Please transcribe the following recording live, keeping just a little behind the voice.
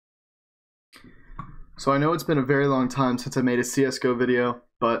So I know it's been a very long time since I made a CSGO video,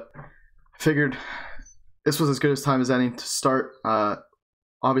 but I figured this was as good a time as any to start,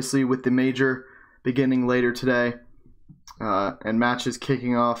 obviously with the major beginning later today, and matches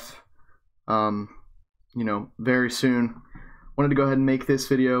kicking off, very soon. Wanted to go ahead and make this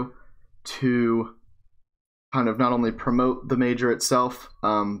video to kind of not only promote the major itself,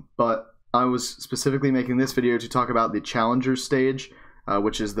 but I was specifically making this video to talk about the Challengers stage,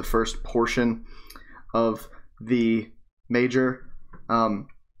 which is the first portion of the major.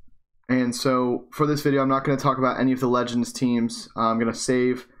 And so for this video, I'm not going to talk about any of the Legends teams. I'm going to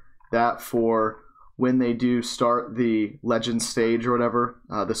save that for when they do start the Legends stage or whatever,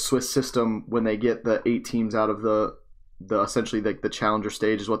 the Swiss system, when they get the 8 teams out of the essentially the Challenger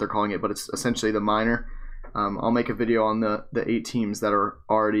stage is what they're calling it, but it's essentially the minor. I'll make a video on the 8 teams that are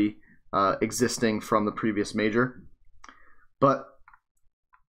already existing from the previous major. But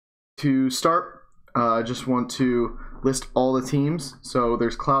to start, I just want to list all the teams. So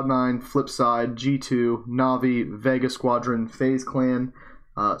there's Cloud9, Flipside, G2, Navi, Vega Squadron, FaZe Clan,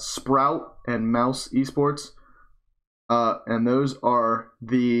 Sprout, and Mouse Esports. And those are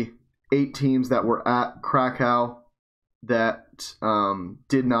the 8 teams that were at Krakow that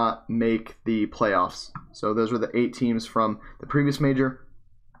did not make the playoffs. So those were the 8 teams from the previous major.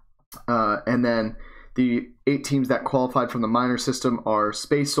 And then the 8 teams that qualified from the minor system are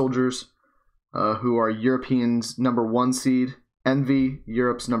Space Soldiers, who are Europeans' #1 seed, Envy,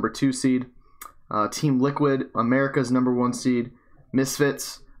 Europe's #2 seed, Team Liquid, America's #1 seed,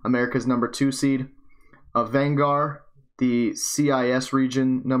 Misfits, America's #2 seed, Vanguard, the CIS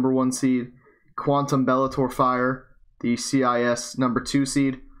region #1 seed, Quantum Bellator Fire, the CIS #2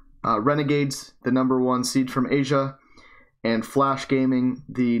 seed, Renegades, the #1 seed from Asia, and Flash Gaming,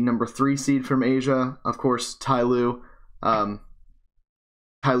 the #3 seed from Asia. Of course, Tyloo,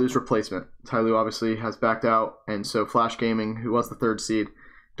 Tyloo's replacement. Tyloo obviously has backed out, and so Flash Gaming, who was the 3rd seed,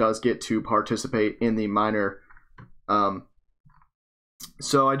 does get to participate in the minor.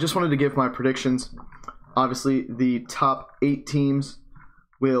 So I just wanted to give my predictions. Obviously, the top 8 teams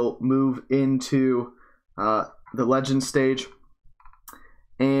will move into the Legends stage.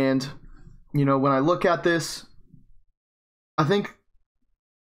 And, when I look at this, I think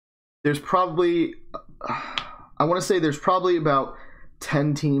there's probably, I want to say there's probably about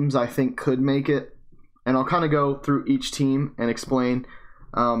 10 teams I think could make it, and I'll kind of go through each team and explain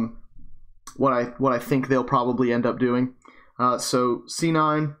what I think they'll probably end up doing. So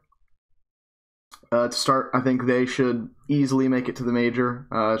C9, to start, I think they should easily make it to the major.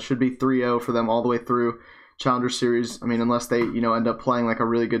 It should be 3-0 for them all the way through Challenger Series. I mean, unless they end up playing like a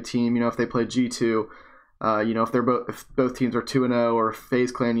really good team. If they play G2. If both teams are 2-0, or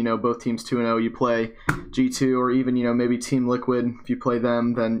FaZe Clan, both teams 2-0, you play G2, or even, maybe Team Liquid, if you play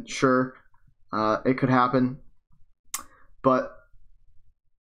them, then sure, it could happen. But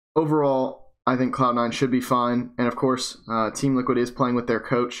overall, I think Cloud9 should be fine. And of course, Team Liquid is playing with their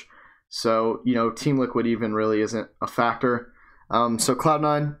coach, so, Team Liquid even really isn't a factor. So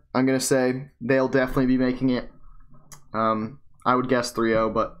Cloud9, I'm going to say they'll definitely be making it. I would guess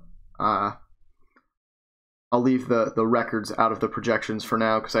 3-0, but I'll leave the records out of the projections for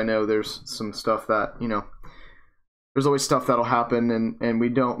now, because I know there's some stuff that, there's always stuff that'll happen, and we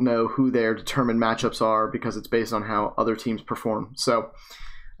don't know who their determined matchups are because it's based on how other teams perform. So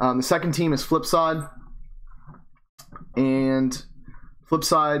the second team is Flipside, and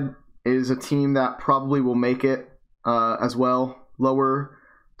Flipside is a team that probably will make it as well, lower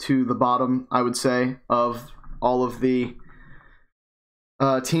to the bottom, I would say, of all of the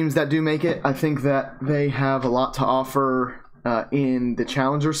teams that do make it. I think that they have a lot to offer in the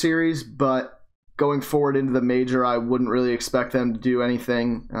Challenger Series, but going forward into the major, I wouldn't really expect them to do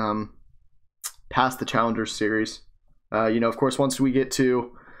anything past the Challenger Series. Of course, once we get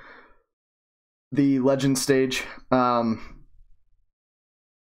to the Legend stage, I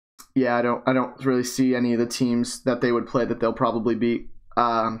don't really see any of the teams that they would play that they'll probably beat.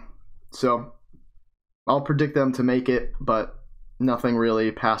 So I'll predict them to make it, but nothing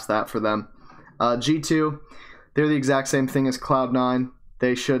really past that for them. G2, they're the exact same thing as Cloud9.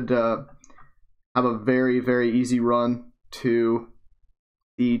 They should have a very, very easy run to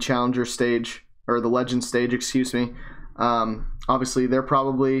the Challenger stage, or the Legend stage, excuse me. Obviously, they're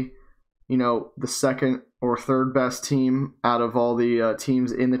probably, the second or third best team out of all the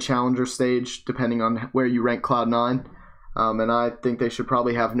teams in the Challenger stage, depending on where you rank Cloud9. And I think they should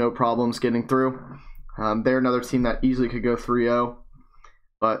probably have no problems getting through. They're another team that easily could go 3-0,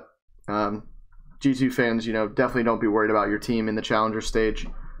 but G2 fans, definitely don't be worried about your team in the Challenger stage.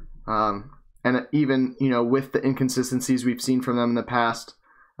 And even, with the inconsistencies we've seen from them in the past,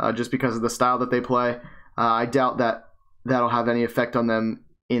 just because of the style that they play. I doubt that that'll have any effect on them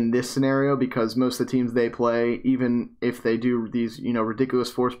in this scenario, because most of the teams they play, even if they do these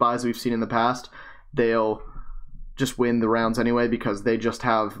ridiculous force buys we've seen in the past, they'll just win the rounds anyway, because they just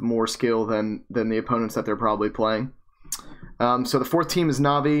have more skill than the opponents that they're probably playing. So the fourth team is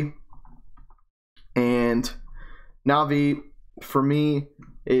Na'Vi, and Na'Vi for me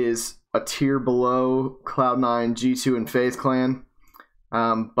is a tier below Cloud9, G2, and FaZe Clan,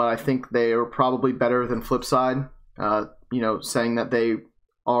 but I think they are probably better than Flipside. Saying that they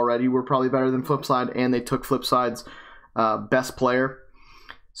already were probably better than Flipside, and they took Flipside's best player.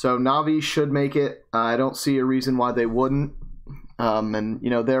 So Na'Vi should make it. I don't see a reason why they wouldn't. And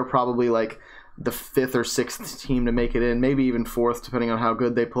they're probably like the fifth or sixth team to make it in, maybe even fourth, depending on how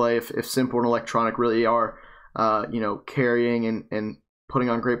good they play. If Simple and Electronic really are, carrying and putting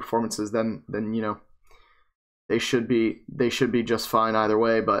on great performances, then they should be just fine either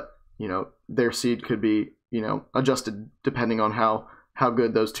way. But their seed could be adjusted depending on how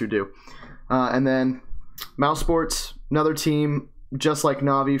good those two do. And then Mouse Sports, another team just like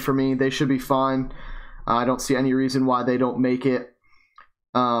Na'Vi for me. They should be fine. I don't see any reason why they don't make it.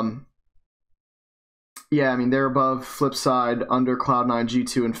 They're above Flipside, under Cloud9,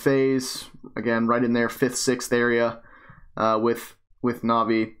 G2, and FaZe. Again, right in their 5th, 6th area with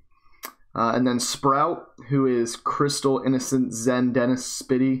Na'Vi. And then Sprout, who is Crystal, Innocent, Zen, Dennis,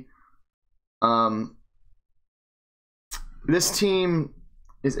 Spitty. This team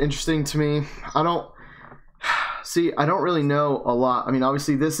is interesting to me. I don't really know a lot. I mean,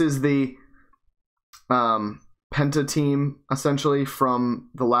 obviously, this is the Penta team, essentially, from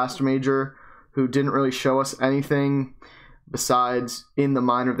the last major, who didn't really show us anything besides in the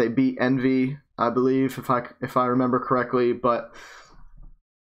minor. They beat Envy, I believe, if I remember correctly, but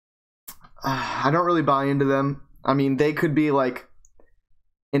I don't really buy into them. I mean, they could be like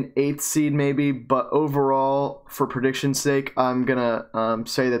an 8th seed maybe, but overall, for prediction's sake, I'm gonna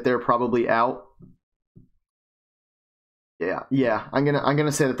say that they're probably out. Yeah, I'm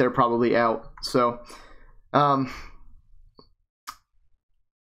gonna say that they're probably out. So,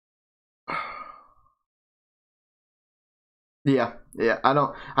 yeah.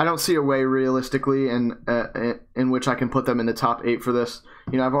 I don't see a way realistically in which I can put them in the top 8 for this.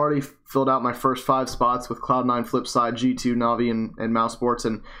 I've already filled out my first 5 spots with Cloud9, Flipside, G2, Na'Vi, and Mouse Sports,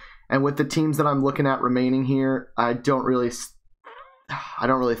 and with the teams that I'm looking at remaining here, I don't really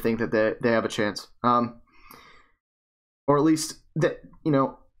think that they have a chance. Or at least that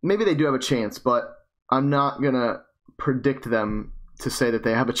maybe they do have a chance, but I'm not gonna predict them to say that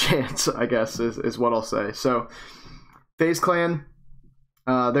they have a chance, I guess is what I'll say. So FaZe Clan,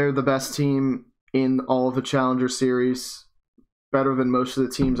 they're the best team in all of the Challenger Series, better than most of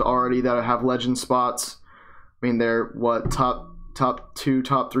the teams already that have legend spots. I mean, they're top 2,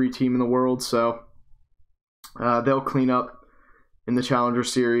 top 3 team in the world, so they'll clean up in the Challenger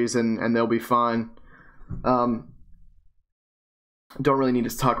Series and they'll be fine. Don't really need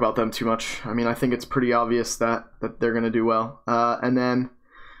to talk about them too much. I mean, I think it's pretty obvious that they're going to do well. And then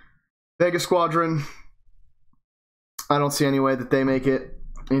Vegas Squadron, I don't see any way that they make it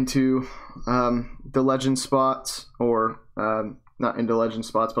into the legend spots, or not into legend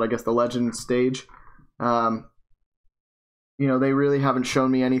spots, but I guess the legend stage. They really haven't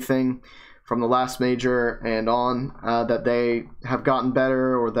shown me anything from the last major and on that they have gotten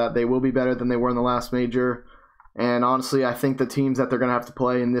better, or that they will be better than they were in the last major. And honestly, I think the teams that they're going to have to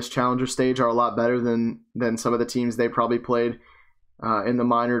play in this challenger stage are a lot better than some of the teams they probably played in the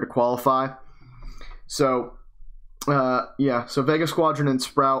minor to qualify. So, so Vegas Squadron and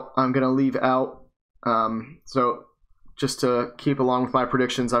Sprout, I'm going to leave out. So just to keep along with my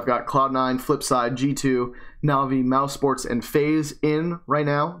predictions, I've got Cloud9, Flipside, G2, Na'Vi, Mouse Sports, and FaZe in right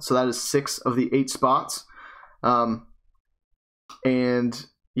now. So that is 6 of the 8 spots. So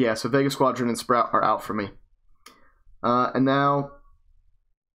Vegas Squadron and Sprout are out for me. And now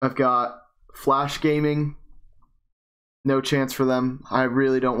I've got Flash Gaming. No chance for them. I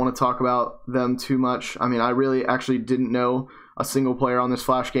really don't want to talk about them too much. I mean, I really actually didn't know a single player on this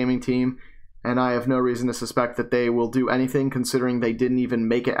Flash Gaming team, and I have no reason to suspect that they will do anything, considering they didn't even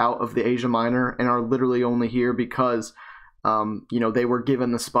make it out of the Asia Minor and are literally only here because they were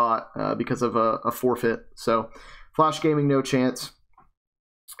given the spot because of a forfeit. So Flash Gaming, no chance.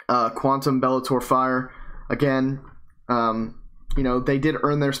 Quantum, Bellator, Fire, again, they did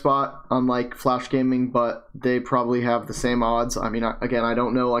earn their spot, unlike Flash Gaming, but they probably have the same odds. I mean, again, I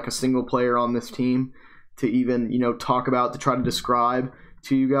don't know like a single player on this team to even, talk about, to try to describe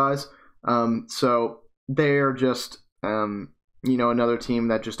to you guys. So they're just, another team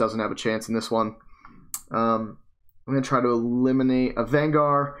that just doesn't have a chance in this one. I'm going to try to eliminate a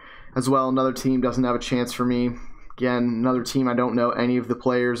Vanguard as well. Another team doesn't have a chance for me. Again, another team I don't know any of the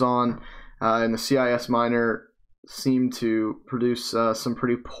players on. And the CIS minor seem to produce some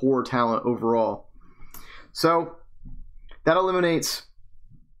pretty poor talent overall. So that eliminates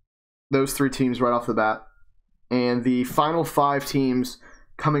those 3 teams right off the bat. And the final 5 teams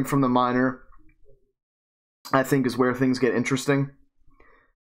coming from the minor, I think, is where things get interesting.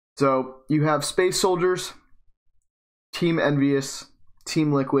 So you have Space Soldiers, Team Envious,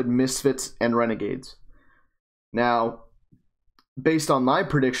 Team Liquid, Misfits, and Renegades. Now, based on my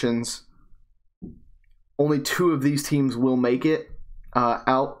predictions, only 2 of these teams will make it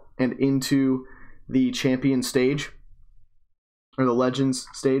out and into the champion stage, or the Legends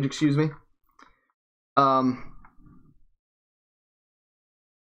stage, excuse me.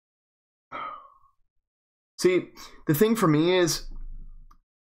 See, the thing for me is,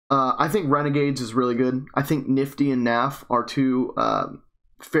 I think Renegades is really good. I think Nifty and NAF are 2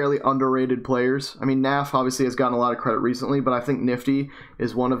 fairly underrated players. I mean, NAF obviously has gotten a lot of credit recently, but I think Nifty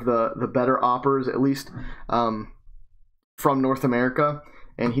is one of the better oppers, at least from North America,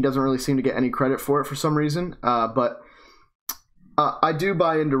 and he doesn't really seem to get any credit for it for some reason. But I do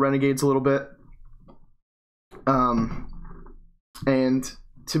buy into Renegades a little bit. And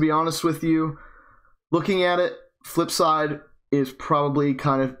to be honest with you, looking at it, Flipside is probably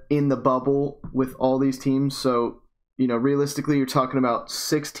kind of in the bubble with all these teams. So, you know, realistically, you're talking about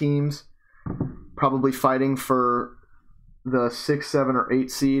 6 teams probably fighting for the 6, 7, or 8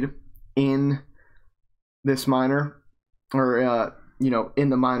 seed in this minor, or you know, in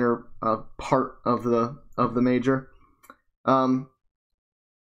the minor part of the major.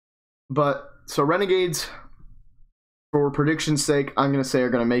 But so Renegades, for prediction's sake, I'm going to say are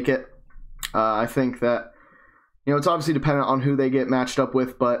going to make it. I think that, you know, it's obviously dependent on who they get matched up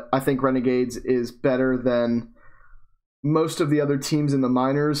with, but I think Renegades is better than most of the other teams in the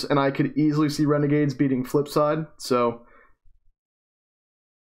minors, and I could easily see Renegades beating Flipside. So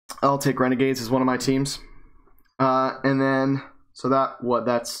I'll take Renegades as one of my teams. And then, so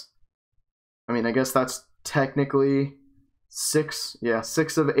that's, I mean, I guess that's technically 6. Yeah,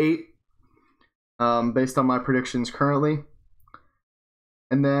 6 of 8, based on my predictions currently.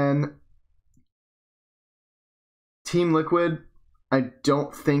 And then Team Liquid, I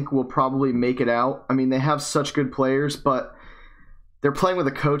don't think will probably make it out. I mean, they have such good players, but they're playing with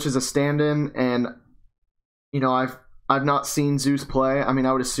a coach as a stand-in, and, you know, I've not seen Zeus play. I mean,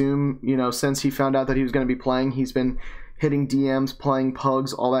 I would assume, you know, since he found out that he was going to be playing, he's been hitting DMs, playing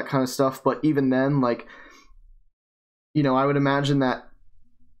pugs, all that kind of stuff. But even then, like, you know, I would imagine that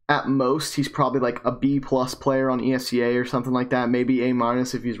at most he's probably like a B+ player on ESCA or something like that, maybe A-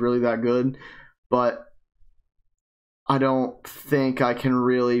 if he's really that good. But I don't think I can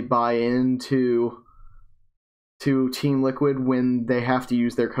really buy into Team Liquid when they have to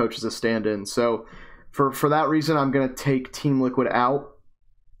use their coach as a stand-in. So for that reason, I'm going to take Team Liquid out.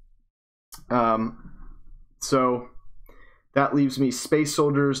 So that leaves me Space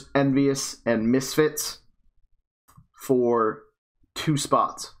Soldiers, Envious, and Misfits for 2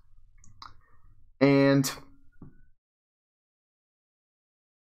 spots. And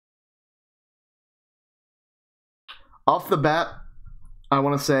off the bat, I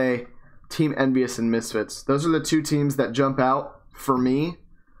want to say Team Envious and Misfits. Those are the 2 teams that jump out for me.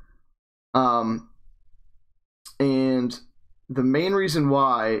 And the main reason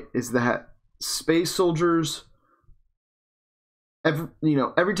why is that Space Soldiers,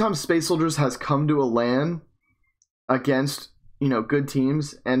 every time Space Soldiers has come to a LAN against, you know, good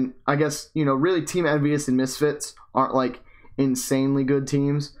teams, and I guess, you know, really Team Envious and Misfits aren't like insanely good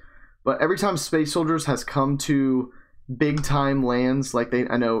teams, but every time Space Soldiers has come to big time lands, like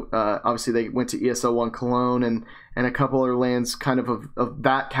I know obviously they went to ESL1 Cologne and a couple other lands kind of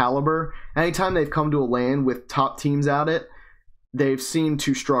that caliber. Anytime they've come to a land with top teams at it, they've seemed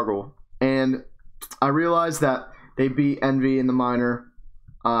to struggle. And I realize that they beat Envy in the minor,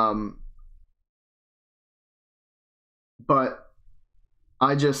 but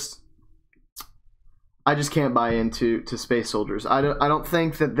I just can't buy into Space Soldiers. I don't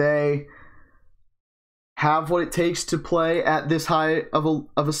think that they have what it takes to play at this high of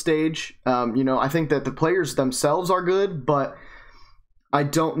a stage. You know, I think that the players themselves are good, but I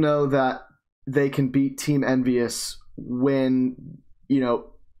don't know that they can beat Team Envious when, you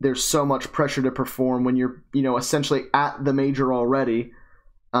know, there's so much pressure to perform when you're, you know, essentially at the major already.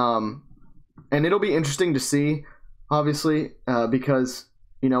 And it'll be interesting to see, obviously, because,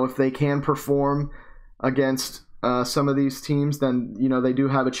 you know, if they can perform against some of these teams, then, you know, they do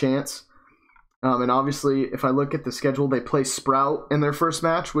have a chance. And obviously, if I look at the schedule, they play Sprout in their first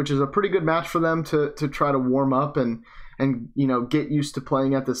match, which is a pretty good match for them to try to warm up and you know, get used to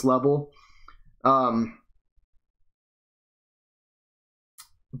playing at this level.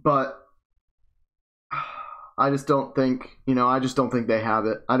 But I just don't think, you know, I just don't think they have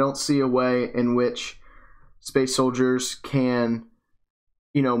it. I don't see a way in which Space Soldiers can,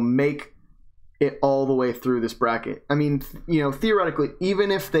 you know, make it all the way through this bracket. I mean, you know, theoretically,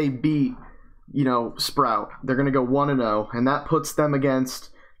 even if they beat, you know, Sprout, they're going to go 1-0, and that puts them against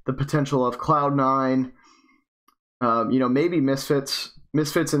the potential of Cloud9, you know, maybe Misfits.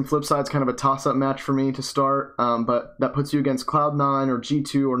 Misfits and Flipside's kind of a toss-up match for me to start, but that puts you against Cloud9 or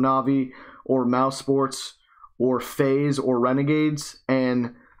G2 or Navi or Mouse Sports or FaZe or Renegades,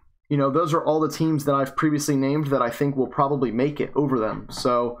 and you know, those are all the teams that I've previously named that I think will probably make it over them.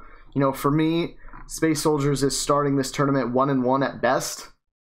 So, you know, for me, Space Soldiers is starting this tournament 1-1 at best.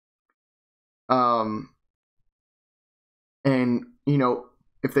 And, you know,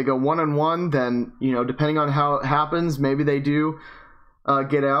 if they go 1-1, then, you know, depending on how it happens, maybe they do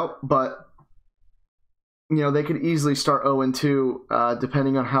get out. But, you know, they could easily start 0-2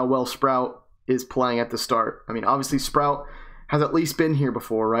 depending on how well Sprout is playing at the start. I mean, obviously Sprout has at least been here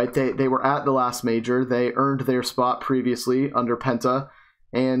before, right? They were at the last major. They earned their spot previously under Penta,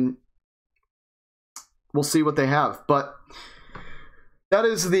 and we'll see what they have. But that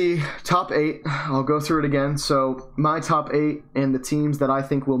is the top 8. I'll go through it again. So my top 8 and the teams that I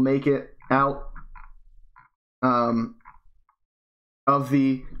think will make it out of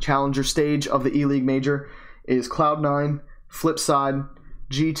the challenger stage of the Eleague major is Cloud9, Flipside,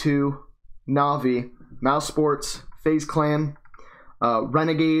 G2, Navi, Mouse Sports, FaZe Clan,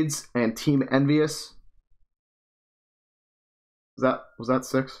 Renegades, and Team Envious. Was that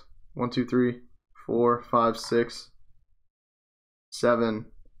 6? 1, 2, 3, 4, 5, 6, 7,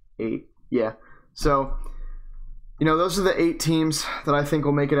 8. Yeah. So, you know, those are the 8 teams that I think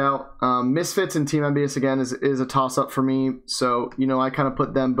will make it out. Misfits and Team Envious, again, is a toss-up for me. So, you know, I kind of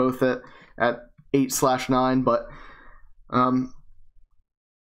put them both at 8/9. But,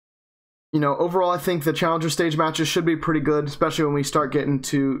 you know, overall, I think the challenger stage matches should be pretty good, especially when we start getting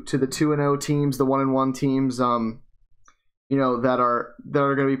to the 2-0 teams, the 1-1 teams, you know, that are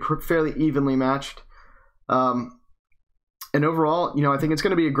going to be fairly evenly matched. And overall, you know, I think it's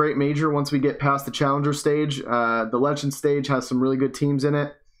going to be a great major once we get past the challenger stage. The legend stage has some really good teams in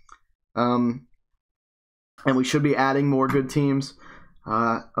it, and we should be adding more good teams,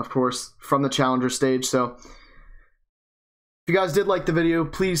 of course, from the challenger stage. So if you guys did like the video,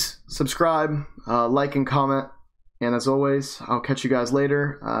 please subscribe, like, and comment. And as always, I'll catch you guys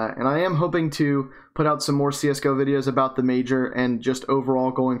later. And I am hoping to put out some more CSGO videos about the major and just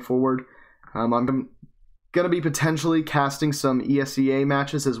overall going forward. I'm going to be potentially casting some ESEA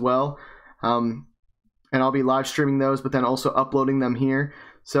matches as well. And I'll be live streaming those, but then also uploading them here.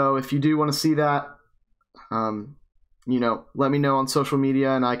 So if you do want to see that, you know, let me know on social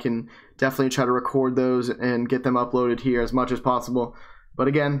media, and I can definitely try to record those and get them uploaded here as much as possible. But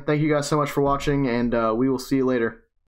again, thank you guys so much for watching, and we will see you later.